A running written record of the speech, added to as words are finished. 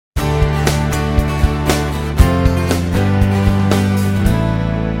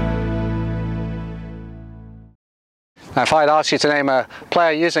Now, if I had asked you to name a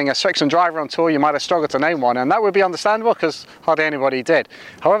player using a Srixon driver on tour, you might have struggled to name one, and that would be understandable because hardly anybody did.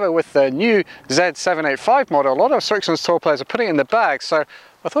 However, with the new Z785 model, a lot of Srixon's tour players are putting it in the bag, so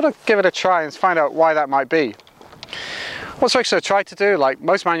I thought I'd give it a try and find out why that might be. What Srixon have tried to do, like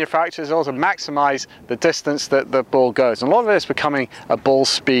most manufacturers, is also maximise the distance that the ball goes. And a lot of it is becoming a ball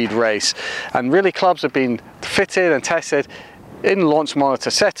speed race. And really, clubs have been fitted and tested in launch monitor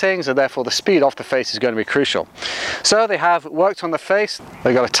settings, and therefore the speed off the face is going to be crucial. So they have worked on the face.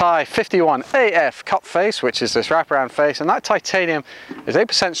 They've got a Ti 51AF cup face, which is this wraparound face, and that titanium is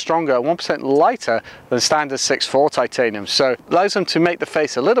 8% stronger and 1% lighter than standard 6.4 titanium. So it allows them to make the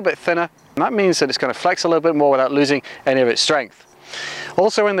face a little bit thinner, and that means that it's going to flex a little bit more without losing any of its strength.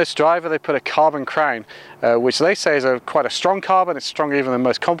 Also in this driver they put a carbon crown, which they say is quite a strong carbon. It's stronger even than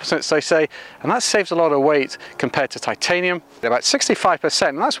most composites, they say, and that saves a lot of weight compared to titanium. They're about 65%,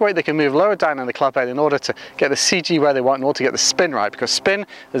 and that's weight they can move lower down in the club head in order to get the CG where they want, in order to get the spin right, because spin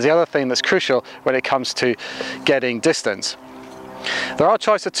is the other thing that's crucial when it comes to getting distance. There are a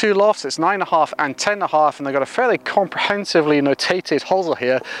choice of two lofts, it's 9.5 and 10.5, and they've got a fairly comprehensively notated hosel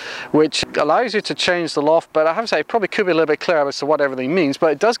here, which allows you to change the loft, but I have to say it probably could be a little bit clearer as to what everything means,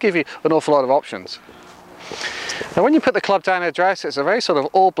 but it does give you an awful lot of options. Now when you put the club down address, it's a very sort of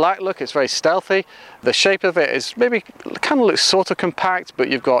all black look, it's very stealthy. The shape of it is maybe kind of looks sort of compact,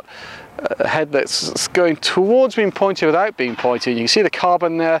 but you've got a head that's going towards being pointed without being pointed. You can see the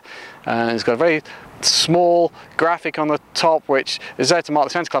carbon there, and it's got a very small graphic on the top which is there to mark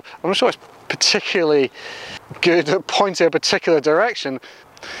the centre club. I'm not sure it's particularly good at pointing a particular direction,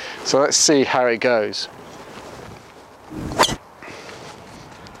 so let's see how it goes.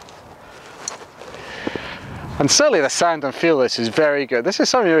 And certainly the sound and feel of this is very good. This is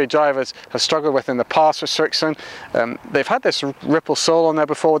something really drivers have struggled with in the past with Srixon. They've had this ripple sole on there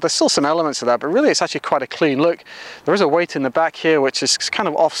before. There's still some elements of that, but really it's actually quite a clean look. There is a weight in the back here which is kind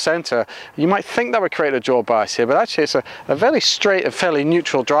of off center. You might think that would create a jaw bias here, but actually it's a very straight and fairly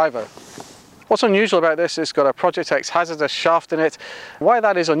neutral driver. What's unusual about this is it's got a Project X hazardous shaft in it. Why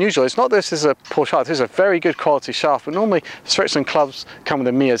that is unusual, it's not that this is a poor shaft, this is a very good quality shaft, but normally Srixon clubs come with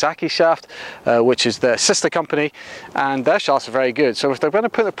a Miyazaki shaft, which is their sister company, and their shafts are very good. So if they're going to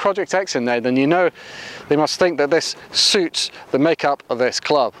put the Project X in there, then you know they must think that this suits the makeup of this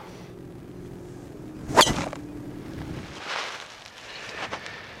club.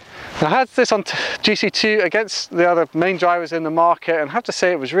 I had this on GC2 against the other main drivers in the market, and I have to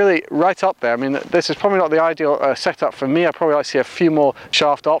say it was really right up there. I mean, this is probably not the ideal setup for me. I probably like to see a few more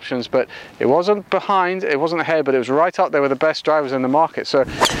shaft options, but it wasn't behind, it wasn't ahead, but it was right up there with the best drivers in the market. So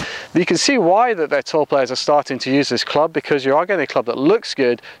you can see why that their tour players are starting to use this club, because you are getting a club that looks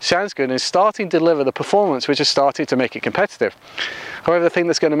good, sounds good, and is starting to deliver the performance which is starting to make it competitive. However, the thing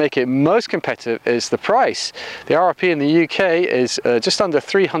that's going to make it most competitive is the price. The RRP in the UK is just under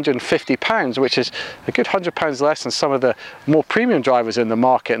 £350, which is a good £100 less than some of the more premium drivers in the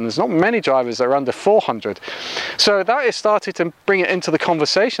market, and there's not many drivers that are under 400. So that is starting to bring it into the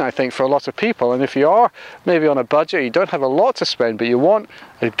conversation, I think, for a lot of people. And if you are maybe on a budget, you don't have a lot to spend, but you want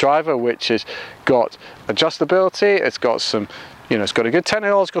a driver which has got adjustability, it's got some, you know, it's got a good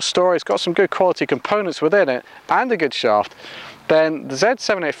technological story, it's got some good quality components within it, and a good shaft, then the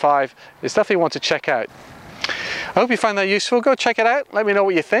Z785 is definitely one to check out. I hope you found that useful. Go check it out, let me know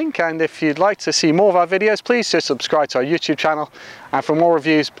what you think, and if you'd like to see more of our videos, please just subscribe to our YouTube channel, and for more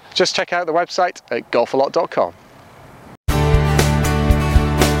reviews just check out the website at golfalot.com.